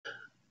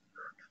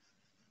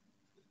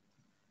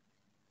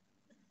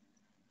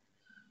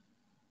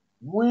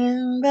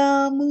When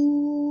the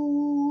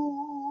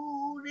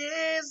moon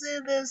is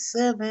in the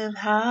seventh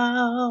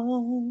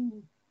house,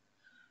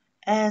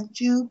 and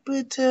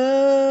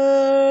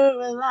Jupiter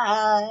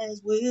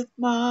aligns with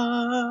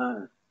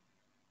Mars,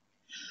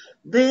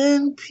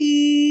 then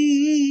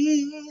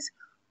peace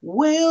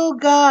will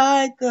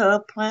guide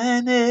the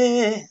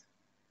planet,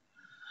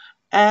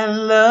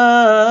 and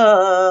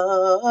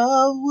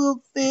love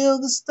will fill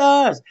the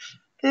stars.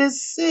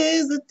 This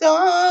is the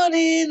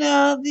dawning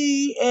of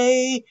the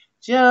age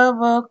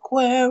of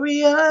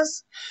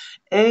Aquarius.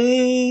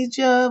 Age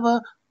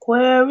of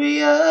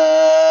Aquarius.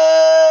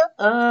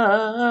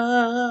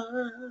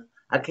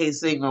 I can't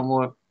sing no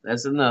more.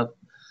 That's enough.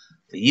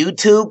 The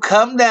YouTube,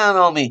 come down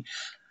on me.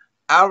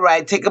 All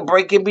right, take a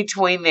break in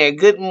between there.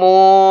 Good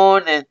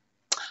morning,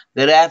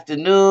 good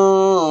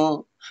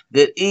afternoon,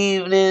 good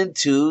evening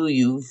to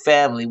you,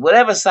 family.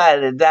 Whatever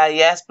side of the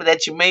diaspora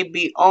that you may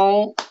be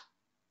on,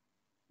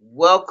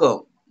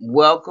 welcome,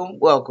 welcome,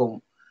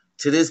 welcome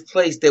to this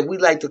place that we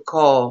like to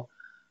call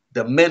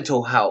the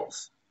mental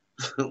house.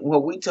 Where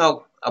we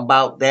talk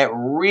about that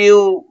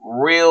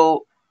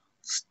real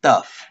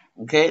stuff,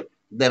 okay,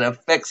 that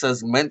affects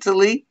us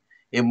mentally,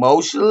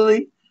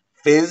 emotionally,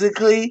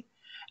 physically,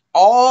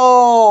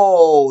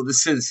 all the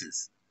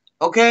senses,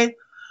 okay?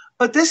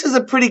 But this is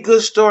a pretty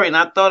good story, and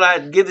I thought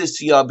I'd give this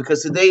to y'all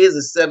because today is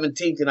the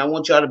 17th, and I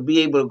want y'all to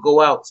be able to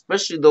go out,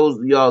 especially those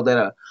of y'all that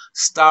are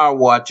star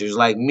watchers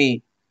like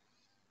me.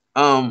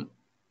 Um,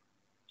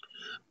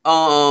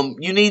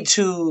 you need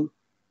to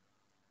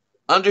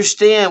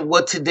understand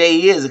what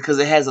today is because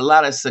it has a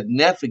lot of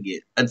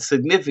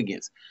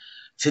significance.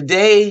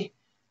 Today,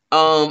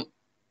 in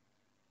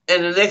the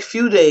next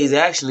few days,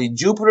 actually,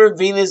 Jupiter,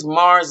 Venus,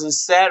 Mars, and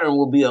Saturn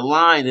will be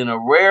aligned in a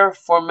rare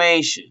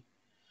formation.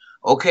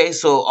 Okay,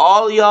 so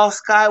all y'all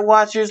sky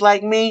watchers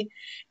like me,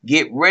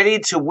 get ready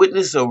to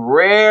witness a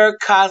rare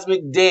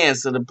cosmic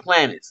dance of the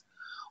planets.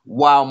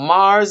 While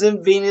Mars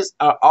and Venus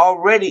are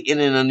already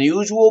in an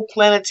unusual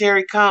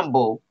planetary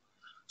combo,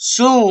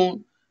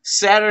 soon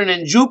Saturn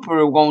and Jupiter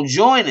are going to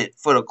join it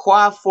for the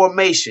quad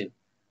formation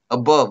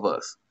above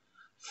us.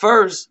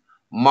 First,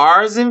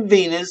 Mars and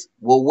Venus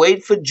will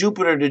wait for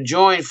Jupiter to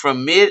join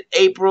from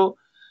mid-April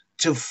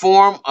to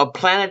form a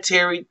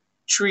planetary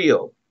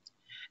trio.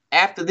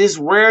 After this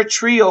rare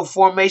trio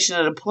formation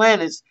of the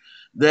planets,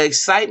 the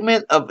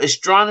excitement of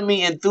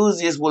astronomy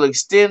enthusiasts will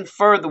extend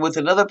further with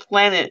another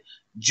planet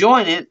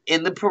joining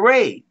in the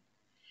parade.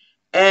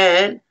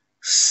 And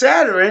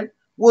Saturn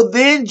will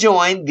then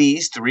join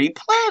these three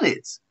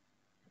planets.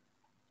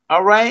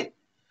 All right?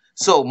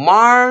 So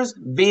Mars,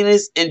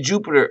 Venus, and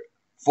Jupiter,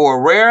 for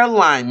a rare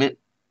alignment,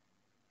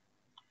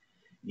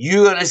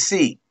 you're going to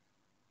see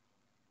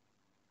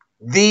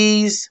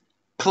these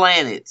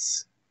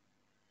planets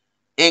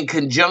in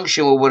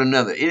conjunction with one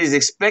another. It is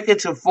expected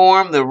to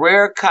form the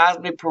rare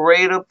cosmic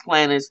parade of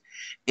planets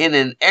in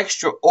an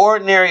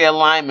extraordinary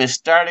alignment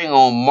starting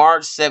on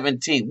March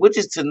 17th, which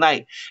is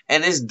tonight.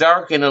 And it's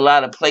dark in a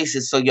lot of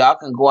places, so y'all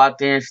can go out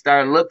there and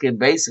start looking,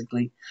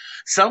 basically.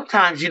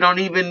 Sometimes you don't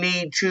even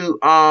need to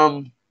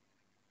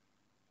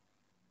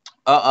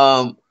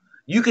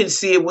you can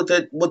see it with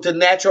the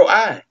natural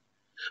eye.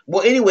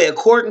 Well, anyway,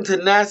 according to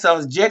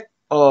NASA's Jet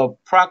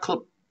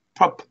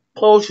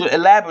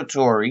Propulsion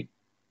Laboratory,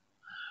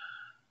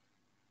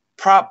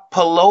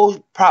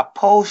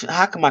 propulsion.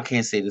 How come I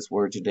can't say this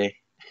word today?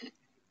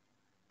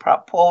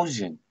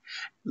 Propulsion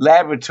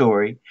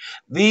Laboratory.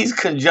 These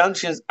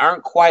conjunctions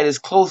aren't quite as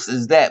close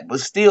as that, but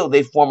still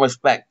they form a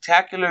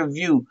spectacular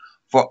view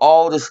for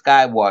all the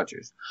sky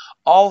watchers.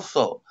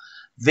 Also,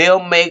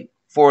 they'll make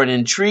for an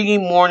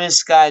intriguing morning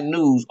sky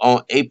news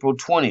on April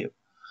 20th.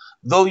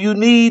 Though you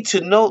need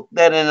to note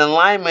that an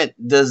alignment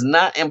does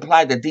not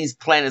imply that these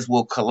planets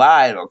will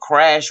collide or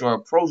crash or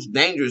approach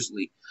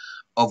dangerously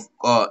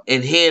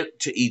and head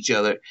to each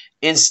other.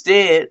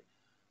 Instead,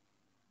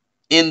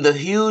 in the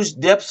huge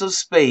depths of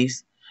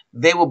space,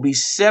 they will be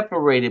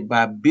separated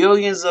by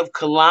billions of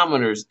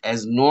kilometers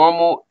as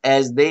normal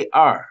as they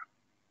are.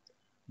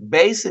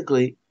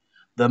 Basically,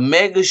 the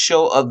mega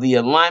show of the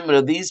alignment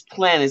of these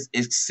planets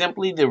is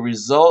simply the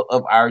result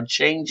of our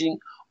changing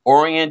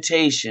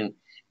orientation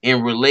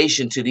in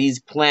relation to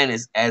these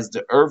planets as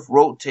the Earth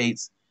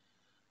rotates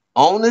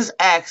on its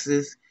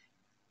axis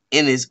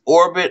in its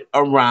orbit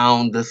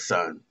around the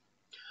sun,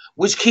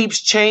 which keeps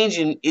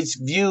changing its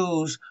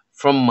views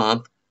from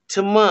month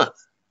to month.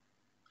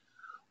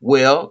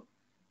 Well,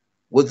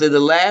 within the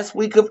last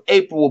week of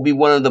April will be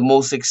one of the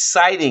most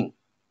exciting.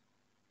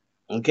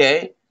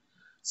 Okay?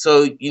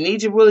 So you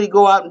need to really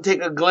go out and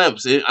take a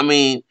glimpse.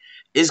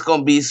 It's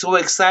going to be so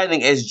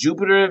exciting as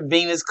Jupiter and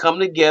Venus come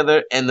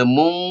together, and the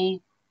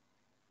moon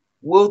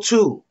will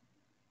too.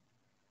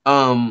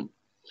 The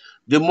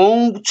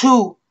moon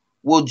too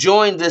will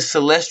join this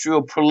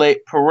celestial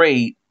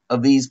parade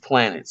of these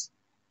planets.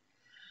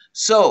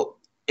 So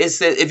it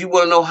says if you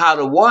want to know how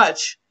to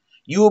watch,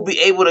 you will be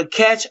able to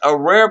catch a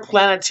rare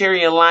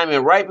planetary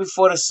alignment right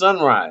before the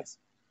sunrise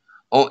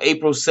on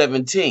April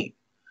 17th.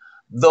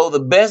 Though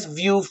the best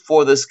view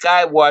for the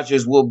sky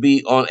watchers will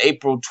be on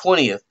April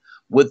 20th,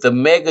 with the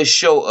mega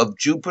show of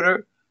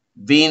Jupiter,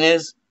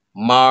 Venus,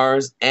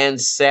 Mars,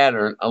 and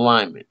Saturn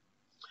alignment.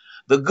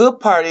 The good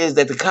part is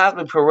that the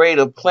cosmic parade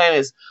of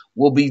planets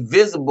will be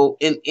visible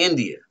in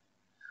India,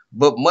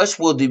 but much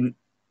will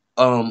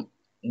um,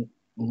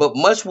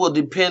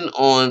 depend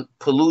on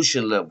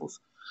pollution levels.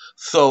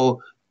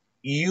 So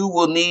you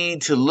will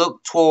need to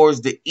look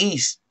towards the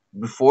east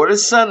before the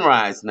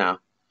sunrise now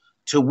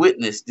to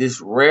witness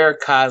this rare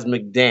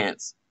cosmic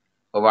dance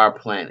of our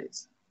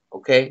planets.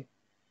 Okay?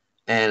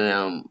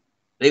 And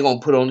they're going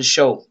to put on the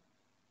show.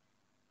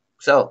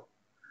 So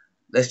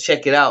let's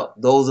check it out.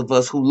 Those of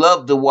us who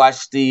love to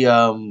watch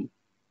the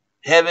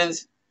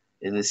heavens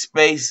and the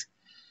space,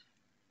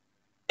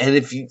 and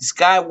if you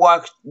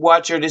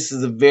watcher, this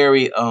is a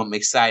very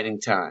exciting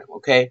time.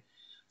 Okay,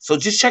 so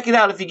just check it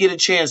out if you get a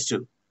chance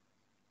to.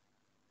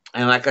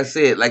 And like I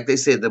said, like they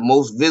said, the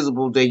most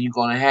visible day you're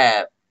gonna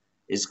have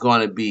is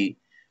gonna be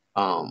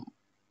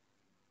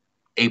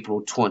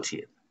April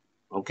 20th.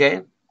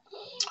 Okay.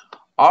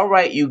 All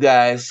right, you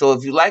guys. So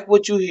if you like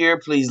what you hear,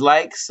 please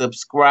like,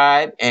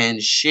 subscribe,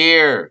 and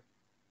share.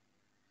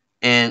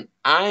 And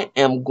I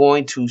am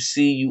going to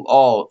see you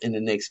all in the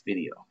next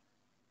video.